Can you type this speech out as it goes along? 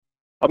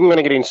I'm going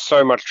to get in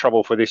so much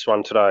trouble for this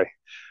one today.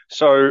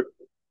 So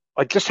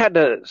I just had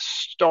to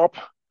stop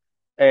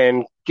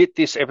and get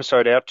this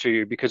episode out to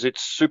you because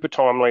it's super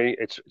timely.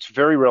 It's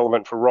very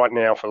relevant for right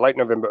now, for late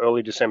November,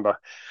 early December,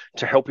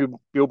 to help you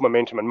build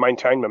momentum and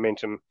maintain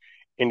momentum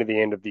into the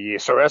end of the year.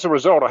 So as a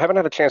result, I haven't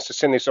had a chance to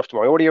send this off to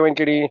my audio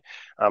engineer.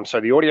 So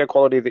the audio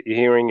quality that you're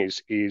hearing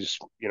is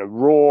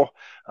raw.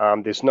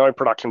 There's no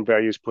production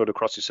values put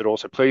across this at all.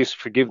 So please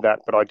forgive that.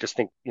 But I just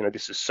think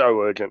this is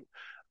so urgent.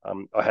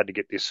 I had to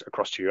get this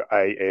across to you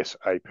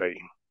ASAP.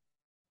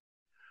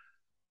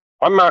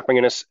 I'm Mark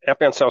McGuinness,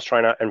 outbound sales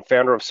trainer and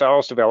founder of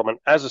Sales Development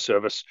as a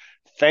Service.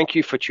 Thank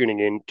you for tuning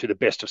in to the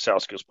Best of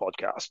Sales Skills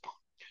podcast.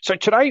 So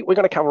today we're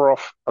going to cover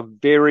off a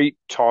very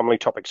timely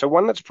topic. So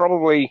one that's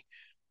probably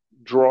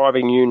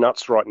driving you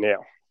nuts right now,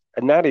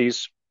 and that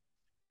is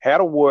how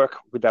to work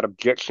with that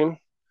objection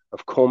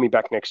of call me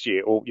back next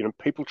year, or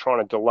people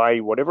trying to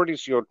delay whatever it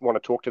is you want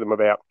to talk to them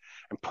about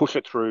and push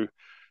it through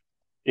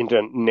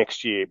into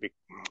next year,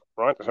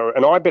 right? So,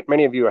 and I bet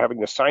many of you are having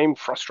the same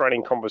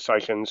frustrating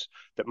conversations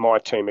that my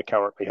team are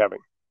currently having.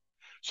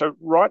 So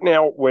right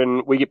now,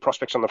 when we get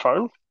prospects on the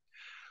phone,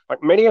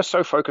 like many are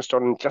so focused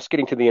on just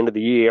getting to the end of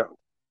the year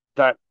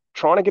that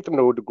trying to get them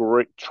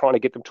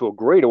to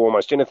agree to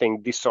almost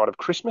anything this side of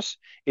Christmas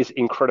is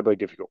incredibly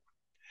difficult.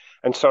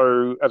 And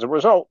so as a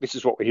result, this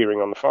is what we're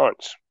hearing on the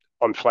phones.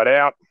 I'm flat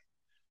out.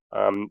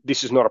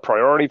 This is not a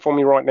priority for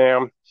me right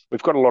now.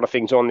 We've got a lot of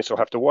things on. This will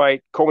have to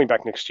wait. Call me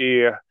back next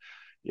year.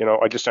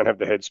 I just don't have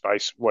the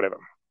headspace, whatever.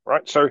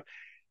 Right. So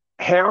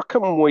how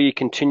can we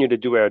continue to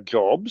do our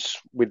jobs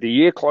with the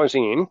year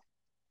closing in,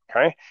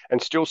 okay,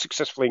 and still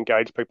successfully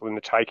engage people in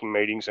the taking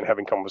meetings and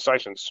having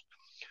conversations?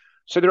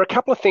 So there are a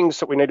couple of things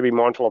that we need to be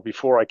mindful of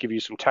before I give you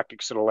some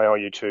tactics that allow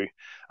you to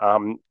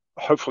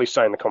hopefully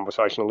stay in the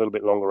conversation a little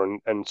bit longer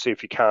and see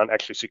if you can't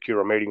actually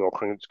secure a meeting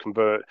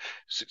or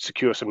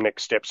secure some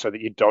next steps so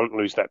that you don't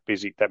lose that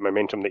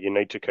momentum that you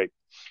need to keep.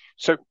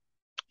 So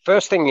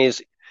first thing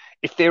is,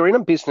 if they're in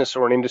a business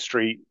or an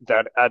industry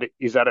that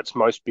is at its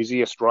most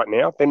busiest right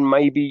now, then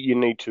maybe you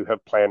need to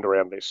have planned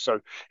around this. So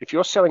if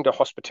you're selling to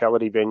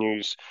hospitality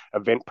venues,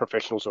 event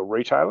professionals, or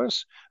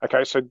retailers,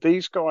 okay, so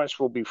these guys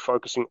will be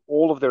focusing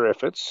all of their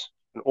efforts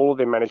and all of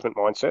their management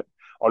mindset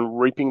on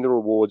reaping the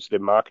rewards, their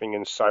marketing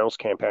and sales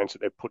campaigns that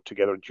they've put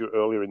together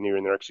earlier in the year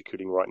and they're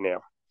executing right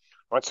now.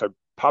 Right, so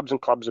pubs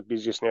and clubs are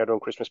busiest now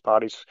doing Christmas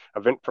parties.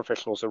 Event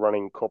professionals are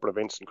running corporate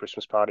events and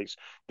Christmas parties.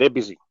 They're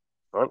busy,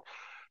 right?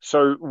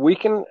 So we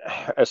can,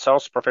 as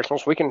sales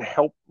professionals, we can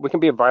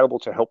be available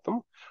to help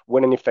them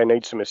when and if they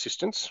need some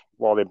assistance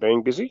while they're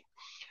being busy.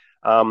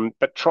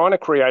 But trying to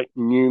create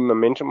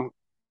momentum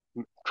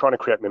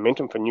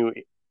for new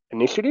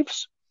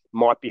initiatives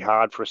might be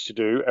hard for us to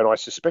do, and I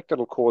suspect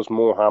it'll cause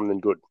more harm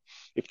than good.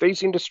 If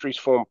these industries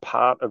form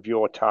part of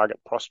your target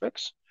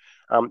prospects,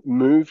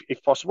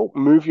 if possible,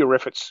 move your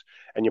efforts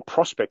and your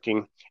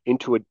prospecting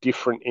into a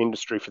different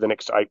industry for the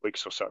next 8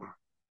 weeks or so,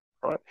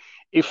 right?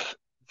 If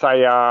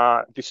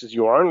this is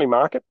your only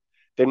market,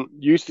 then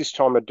use this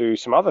time to do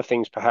some other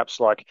things, perhaps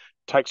like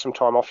take some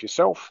time off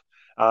yourself,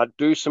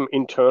 do some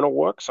internal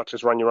work, such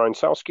as run your own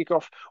sales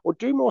kickoff, or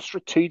do more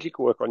strategic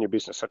work on your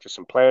business, such as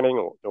some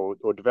planning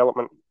or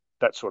development,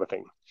 that sort of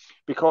thing.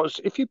 Because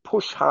if you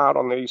push hard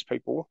on these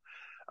people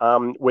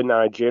when they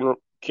are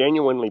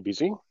genuinely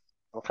busy,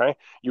 okay,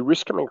 you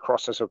risk coming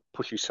across as a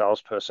pushy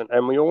salesperson.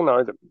 And we all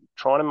know that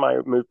trying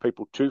to move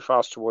people too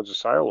fast towards a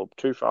sale or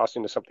too fast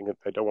into something that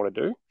they don't want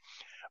to do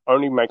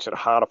only makes it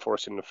harder for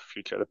us in the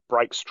future. It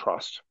breaks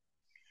trust.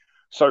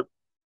 So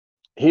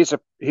here's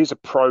a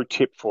pro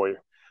tip for you.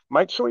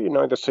 Make sure you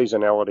know the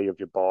seasonality of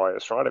your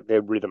buyers, right?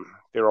 Their rhythm,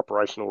 their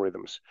operational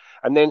rhythms,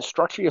 and then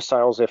structure your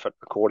sales effort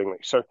accordingly.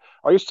 So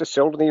I used to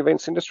sell to the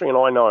events industry, and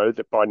I know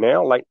that by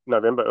now, late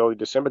November, early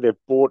December, they've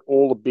bought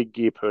all the big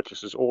gear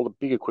purchases, all the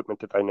big equipment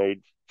that they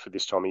need for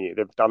this time of year.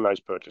 They've done those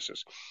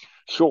purchases.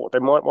 Sure, they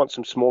might want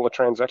some smaller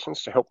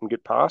transactions to help them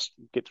get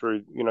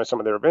through, some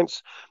of their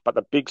events, but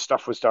the big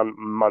stuff was done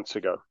months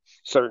ago.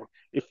 So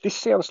if this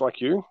sounds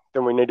like you,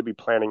 then we need to be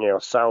planning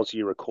our sales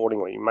year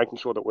accordingly, making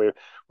sure that we're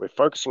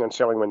focusing on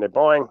selling when they're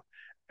buying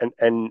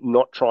and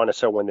not trying to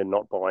sell when they're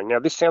not buying. Now,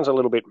 this sounds a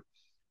little bit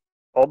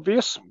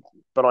obvious,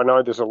 but I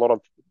know there's a lot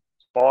of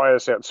a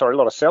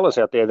lot of sellers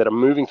out there that are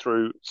moving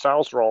through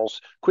sales roles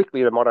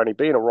quickly. They might only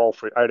be in a role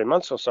for 18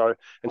 months or so,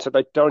 and so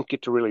they don't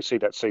get to really see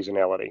that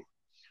seasonality.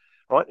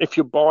 Right? If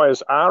your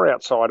buyers are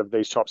outside of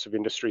these types of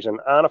industries and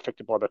aren't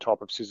affected by the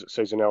type of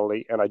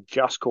seasonality and are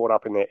just caught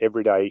up in their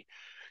everyday,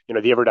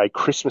 the everyday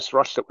Christmas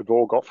rush that we've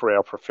all got for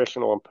our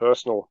professional and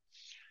personal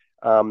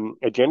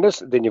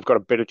agendas, then you've got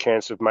a better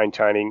chance of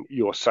maintaining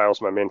your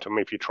sales momentum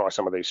if you try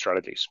some of these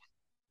strategies.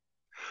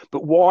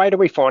 But why do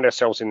we find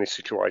ourselves in this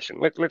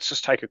situation? Let's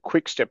just take a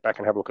quick step back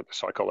and have a look at the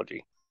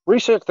psychology.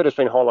 Research that has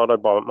been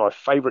highlighted by my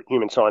favourite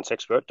human science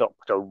expert,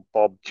 Dr.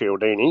 Bob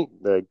Cialdini,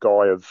 the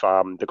guy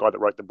that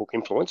wrote the book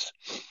Influence.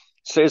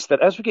 says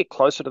that as we get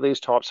closer to these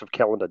types of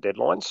calendar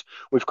deadlines,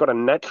 we've got a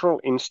natural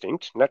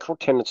instinct, natural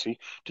tendency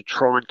to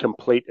try and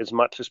complete as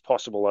much as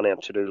possible on our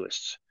to-do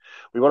lists.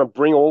 We want to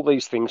bring all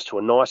these things to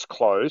a nice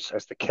close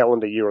as the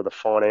calendar year or the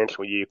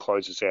financial year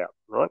closes out,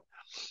 right?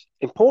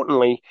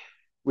 Importantly,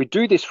 we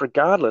do this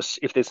regardless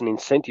if there's an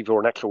incentive or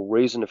an actual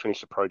reason to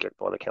finish the project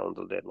by the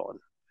calendar deadline.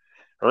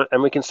 Right?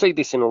 And we can see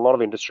this in a lot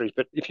of industries.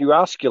 But if you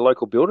ask your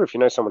local builder, if you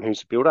know someone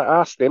who's a builder,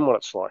 ask them what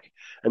it's like.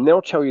 And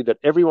they'll tell you that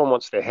everyone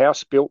wants their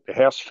house built, their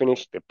house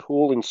finished, their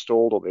pool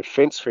installed, or their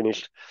fence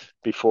finished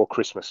before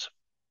Christmas.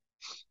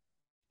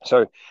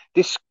 So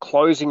this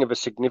closing of a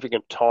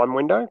significant time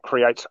window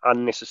creates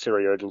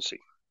unnecessary urgency,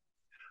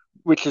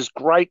 which is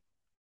great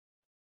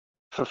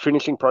for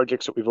finishing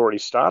projects that we've already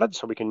started.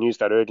 So we can use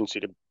that urgency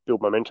to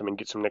build momentum and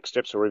get some next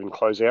steps or even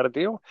close out a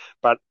deal.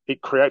 But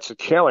it creates a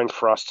challenge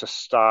for us to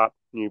start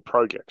new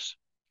projects.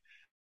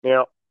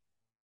 Now,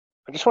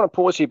 I just want to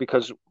pause here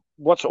because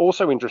what's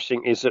also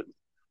interesting is that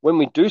when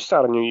we do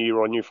start a new year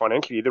or a new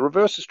financial year, the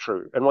reverse is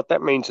true. And what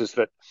that means is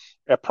that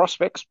our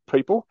prospects,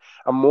 people,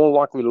 are more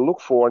likely to look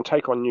for and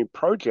take on new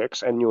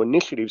projects and new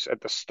initiatives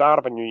at the start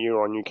of a new year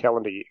or a new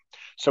calendar year.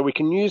 So we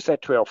can use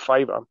that to our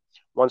favor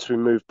once we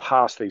move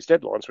past these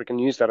deadlines. We can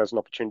use that as an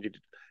opportunity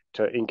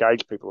to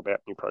engage people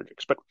about new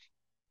projects. But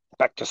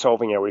back to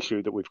solving our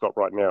issue that we've got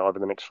right now over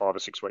the next 5 or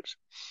 6 weeks.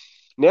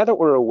 Now that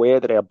we're aware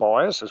that our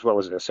buyers, as well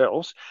as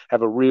ourselves,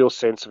 have a real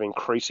sense of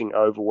increasing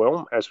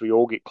overwhelm as we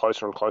all get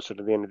closer and closer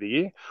to the end of the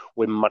year,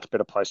 we're in a much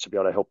better place to be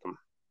able to help them.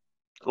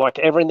 Like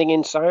everything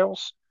in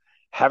sales,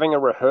 having a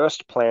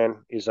rehearsed plan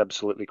is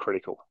absolutely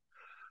critical.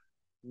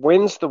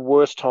 When's the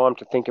worst time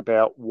to think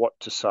about what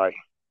to say?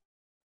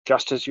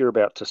 Just as you're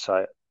about to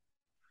say it.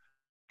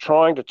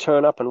 Trying to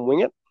turn up and wing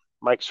it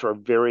makes for a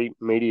very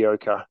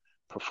mediocre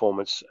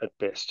performance at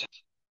best.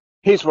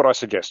 Here's what I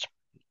suggest.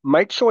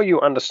 Make sure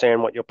you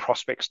understand what your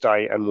prospect's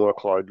day and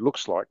workload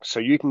looks like so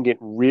you can get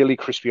really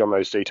crispy on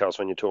those details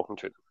when you're talking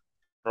to them,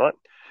 right?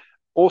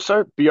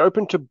 Also, be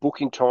open to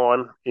booking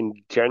time in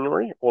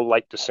January or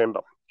late December.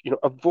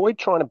 Avoid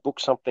trying to book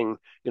something,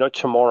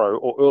 tomorrow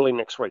or early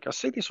next week. I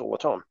see this all the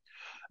time.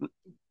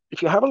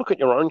 If you have a look at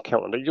your own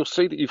calendar, you'll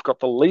see that you've got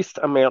the least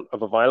amount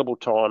of available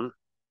time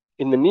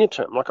in the near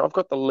term. Like I've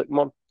got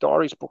my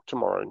diary's booked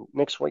tomorrow,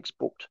 next week's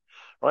booked.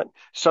 Right.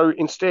 So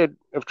instead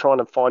of trying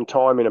to find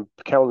time in a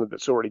calendar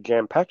that's already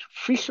jam-packed,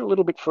 fish a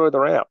little bit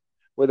further out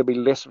where there'll be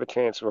less of a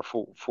chance of a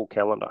full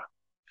calendar.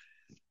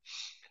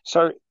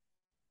 So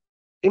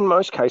in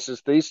most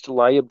cases, these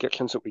delay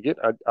objections that we get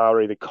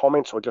are either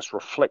comments or just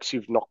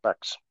reflexive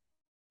knockbacks.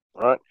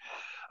 Right.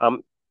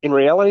 In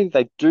reality,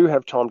 they do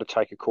have time to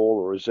take a call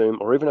or a Zoom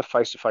or even a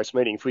face-to-face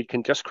meeting if we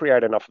can just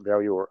create enough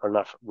value or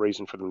enough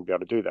reason for them to be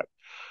able to do that.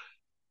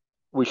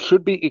 We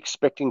should be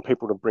expecting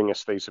people to bring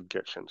us these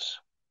objections.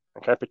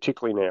 Okay,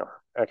 particularly now.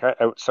 Okay,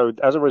 so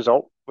as a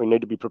result, we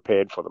need to be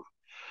prepared for them.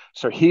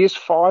 So here's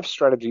 5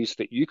 strategies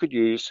that you could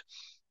use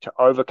to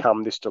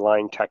overcome this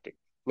delaying tactic.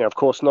 Now, of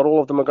course, not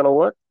all of them are going to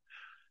work.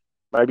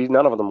 Maybe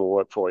none of them will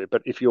work for you.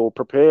 But if you're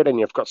prepared and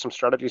you've got some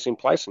strategies in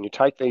place and you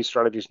take these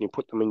strategies and you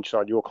put them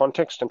inside your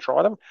context and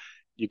try them,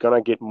 you're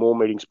going to get more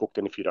meetings booked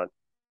than if you don't.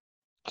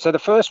 So the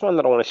first one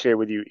that I want to share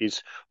with you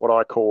is what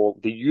I call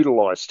the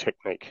utilize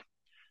technique.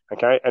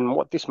 Okay, and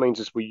what this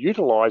means is we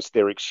utilize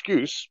their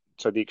excuse.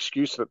 So the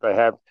excuse that they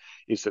have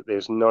is that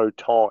there's no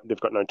time, they've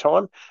got no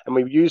time, and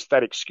we've used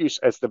that excuse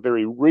as the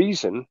very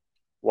reason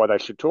why they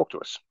should talk to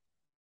us,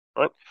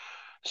 right?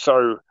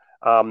 So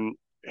how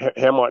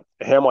might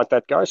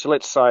that go? So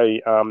let's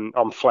say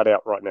I'm flat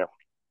out right now,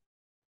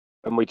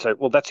 and we'd say,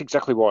 well, that's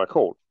exactly why I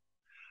called.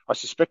 I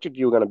suspected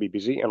you were going to be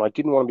busy, and I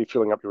didn't want to be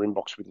filling up your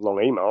inbox with long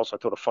emails. I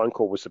thought a phone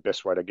call was the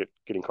best way to get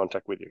in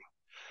contact with you.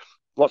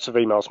 Lots of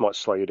emails might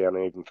slow you down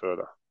even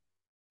further.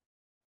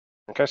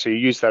 Okay, so you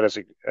use that as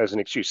an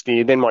excuse.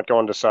 You then might go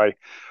on to say,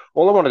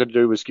 all I wanted to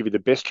do was give you the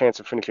best chance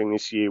of finishing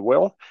this year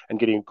well and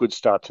getting a good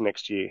start to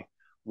next year.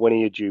 When are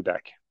you due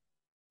back?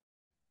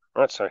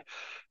 Right,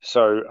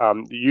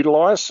 so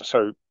utilize.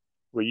 So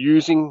we're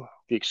using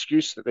the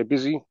excuse that they're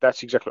busy.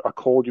 That's exactly, I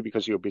called you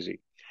because you're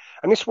busy.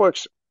 And this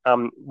works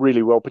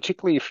really well,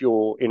 particularly if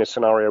you're in a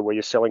scenario where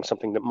you're selling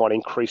something that might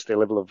increase their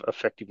level of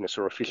effectiveness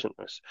or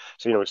efficientness.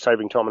 So, it's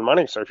saving time and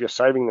money. So if you're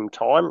saving them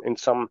time in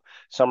some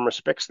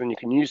respects, then you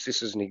can use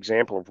this as an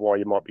example of why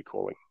you might be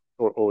calling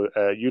or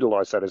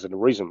utilize that as a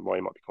reason why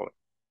you might be calling.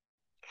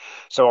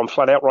 So I'm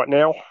flat out right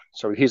now.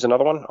 So here's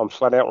another one. I'm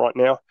flat out right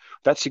now.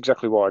 That's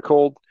exactly why I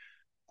called.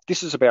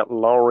 This is about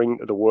lowering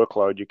the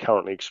workload you're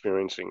currently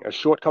experiencing. A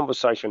short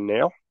conversation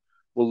now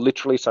will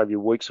literally save you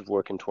weeks of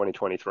work in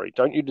 2023.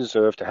 Don't you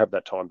deserve to have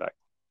that time back?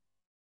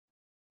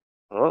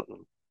 All right.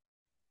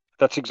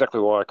 That's exactly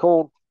why I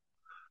called.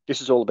 This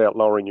is all about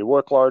lowering your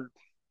workload,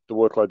 the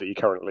workload that you're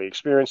currently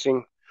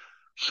experiencing.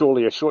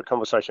 Surely a short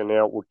conversation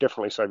now will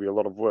definitely save you a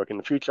lot of work in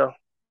the future.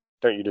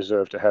 Don't you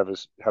deserve to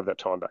have that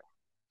time back?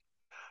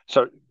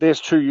 So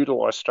there's 2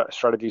 utilized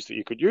strategies that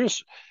you could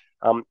use.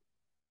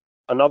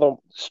 Another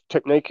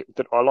technique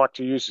that I like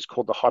to use is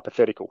called the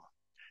hypothetical.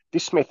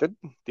 This method,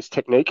 this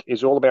technique,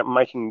 is all about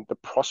making the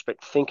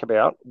prospect think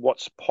about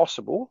what's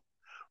possible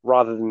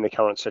rather than the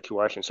current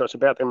situation. So it's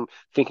about them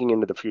thinking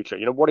into the future.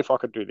 What if I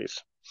could do this?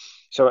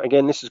 So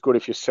again, this is good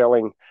if you're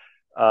selling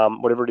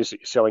whatever it is that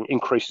you're selling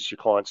increases your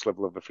client's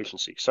level of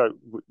efficiency. So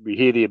we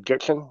hear the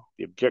objection.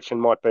 The objection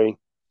might be,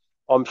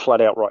 I'm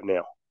flat out right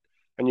now.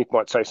 And you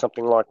might say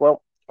something like,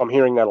 well, I'm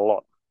hearing that a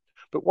lot.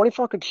 But what if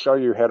I could show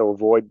you how to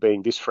avoid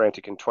being this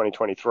frantic in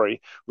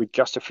 2023 with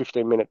just a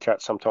 15-minute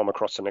chat sometime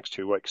across the next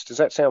 2 weeks? Does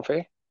that sound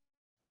fair?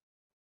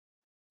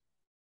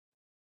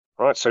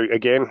 Right. So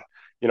again,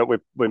 we're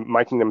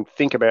making them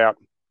think about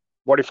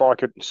what if I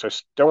could, so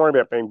don't worry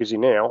about being busy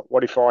now.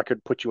 What if I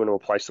could put you into a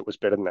place that was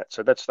better than that?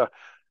 So that's the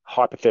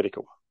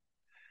hypothetical.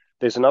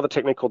 There's another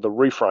technique called the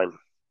reframe.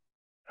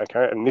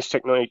 Okay. And this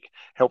technique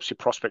helps your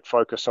prospect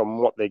focus on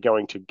what they're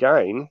going to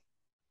gain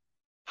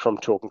from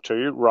talking to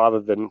you rather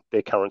than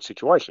their current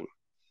situation.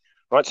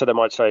 Right. So they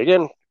might say,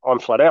 again, I'm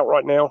flat out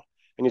right now.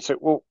 And you say,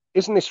 well,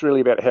 isn't this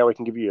really about how we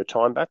can give you your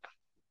time back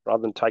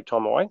rather than take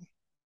time away?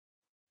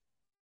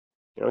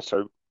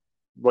 So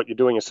what you're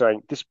doing is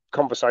saying this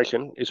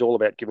conversation is all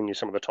about giving you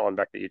some of the time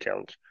back that you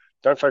challenge.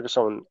 Don't focus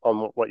on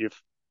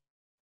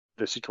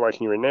the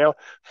situation you're in now.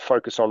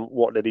 Focus on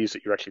what it is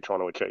that you're actually trying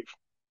to achieve.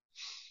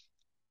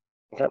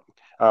 Okay.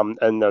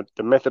 And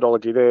the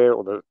methodology there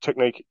or the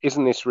technique,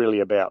 isn't this really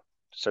about?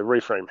 So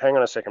reframe. Hang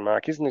on a second,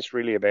 Mark. Isn't this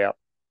really about?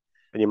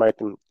 And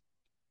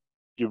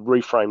you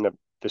reframe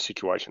the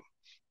situation.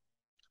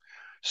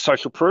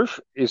 Social proof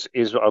is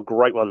a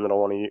great one that I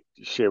want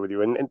to share with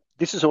you. And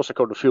this is also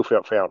called the feel,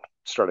 felt, found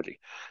strategy.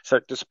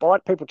 So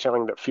despite people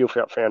telling that feel,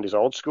 felt, found is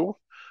old school,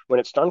 when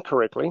it's done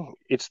correctly,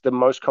 it's the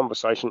most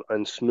conversation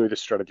and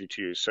smoothest strategy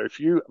to use. So if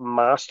you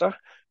master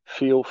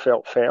feel,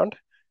 felt, found,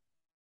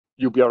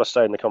 you'll be able to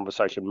stay in the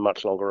conversation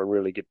much longer and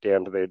really get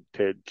down to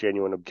their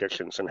genuine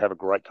objections and have a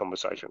great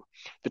conversation.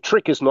 The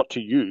trick is not to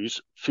use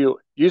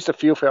the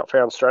feel, felt,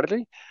 found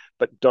strategy,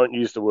 but don't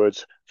use the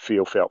words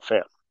feel, felt,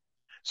 found.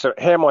 So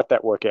how might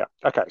that work out?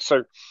 Okay,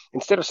 so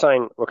instead of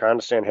saying, look, I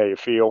understand how you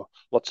feel,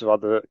 lots of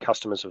other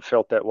customers have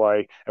felt that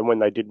way, and when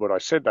they did what I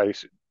said,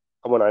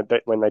 when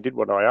they did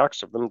what I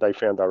asked of them, they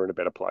found they were in a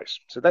better place.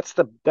 So that's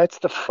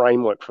the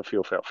framework for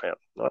feel, felt, found.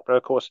 Right? But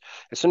of course,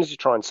 as soon as you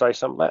try and say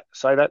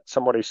that,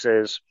 somebody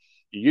says,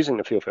 you're using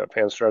the feel, felt,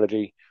 found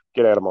strategy,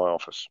 get out of my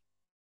office.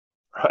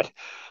 Right?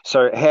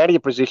 So how do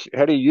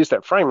you use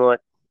that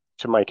framework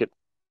to make it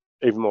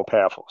even more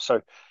powerful?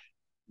 So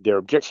their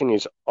objection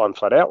is, I'm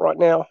flat out right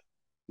now.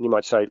 You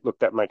might say, look,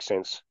 that makes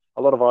sense.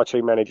 A lot of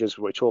IT managers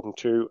we're talking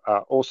to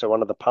are also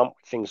under the pump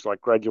with things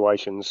like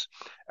graduations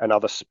and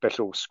other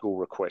special school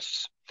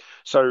requests.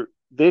 So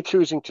they're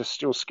choosing to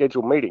still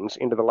schedule meetings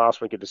into the last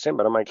week of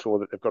December to make sure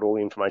that they've got all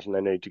the information they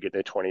need to get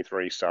their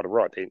 23 started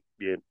right.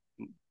 Their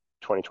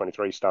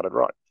 2023 started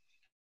right.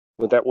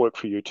 Would that work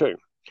for you too?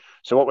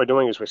 So what we're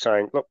doing is we're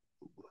saying, look,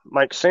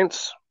 makes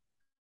sense.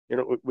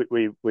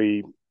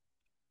 We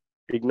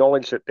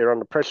acknowledge that they're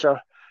under pressure.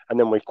 And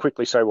then we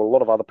quickly say, well, a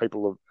lot of other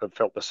people have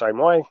felt the same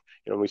way.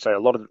 We say a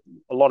lot of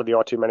the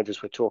IT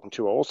managers we're talking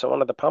to are also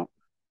under the pump,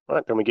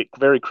 right? Then we get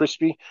very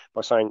crispy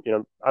by saying,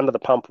 under the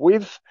pump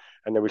with,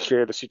 and then we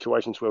share the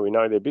situations where we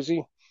know they're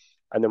busy.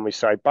 And then we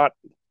say, but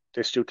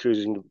they're still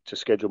choosing to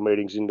schedule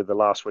meetings into the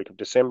last week of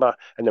December.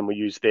 And then we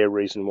use their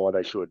reason why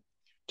they should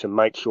to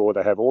make sure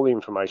they have all the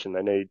information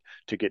they need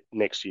to get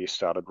next year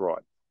started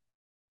right.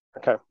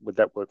 Okay, would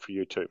that work for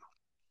you too?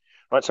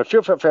 Right, so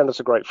feel, felt, found is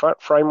a great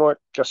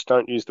framework. Just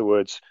don't use the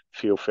words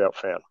feel, felt,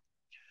 found.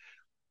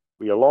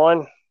 We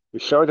align. We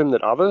show them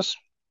that others,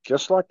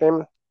 just like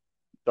them,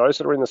 those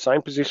that are in the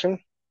same position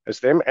as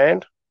them,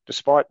 and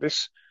despite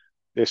this,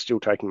 they're still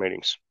taking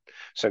meetings.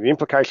 So the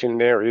implication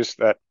there is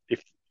that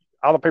if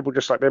other people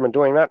just like them are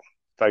doing that,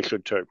 they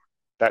should too.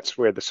 That's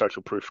where the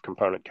social proof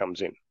component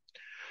comes in.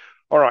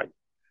 All right.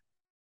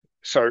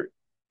 So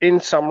in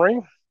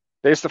summary,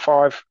 there's the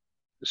 5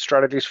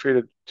 strategies for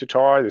you to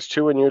tie. There's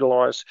 2 in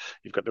utilize.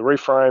 You've got the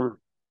reframe,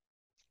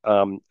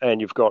 and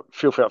you've got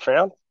feel, felt,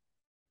 found.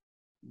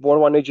 What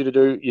do I need you to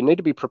do? You need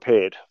to be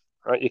prepared,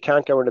 right? You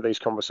can't go into these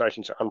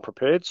conversations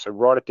unprepared. So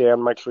write it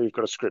down. Make sure you've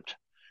got a script.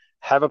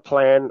 Have a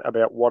plan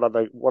about what are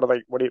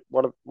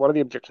the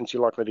objections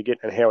you're likely to get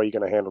and how are you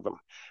going to handle them.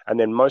 And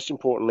then most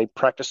importantly,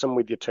 practice them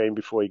with your team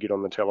before you get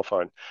on the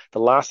telephone. The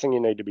last thing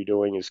you need to be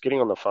doing is getting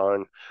on the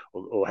phone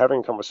or having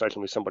a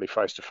conversation with somebody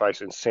face to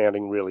face and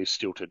sounding really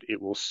stilted. It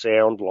will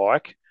sound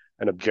like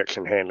an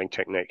objection handling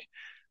technique.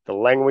 The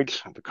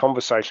language, the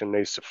conversation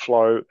needs to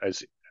flow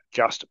as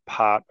just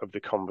part of the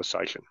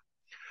conversation.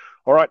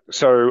 All right.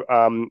 So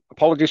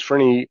apologies for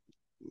any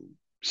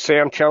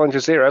sound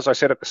challenges there. As I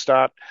said at the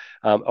start,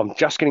 I'm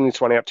just getting this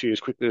one out to you as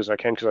quickly as I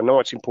can because I know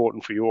it's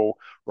important for you all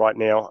right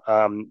now.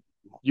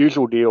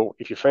 Usual deal.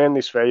 If you found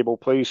this valuable,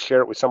 please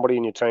share it with somebody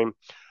in your team.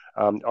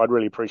 I'd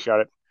really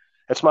appreciate it.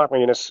 It's Mark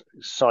McInnes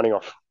signing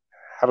off.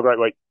 Have a great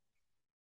week.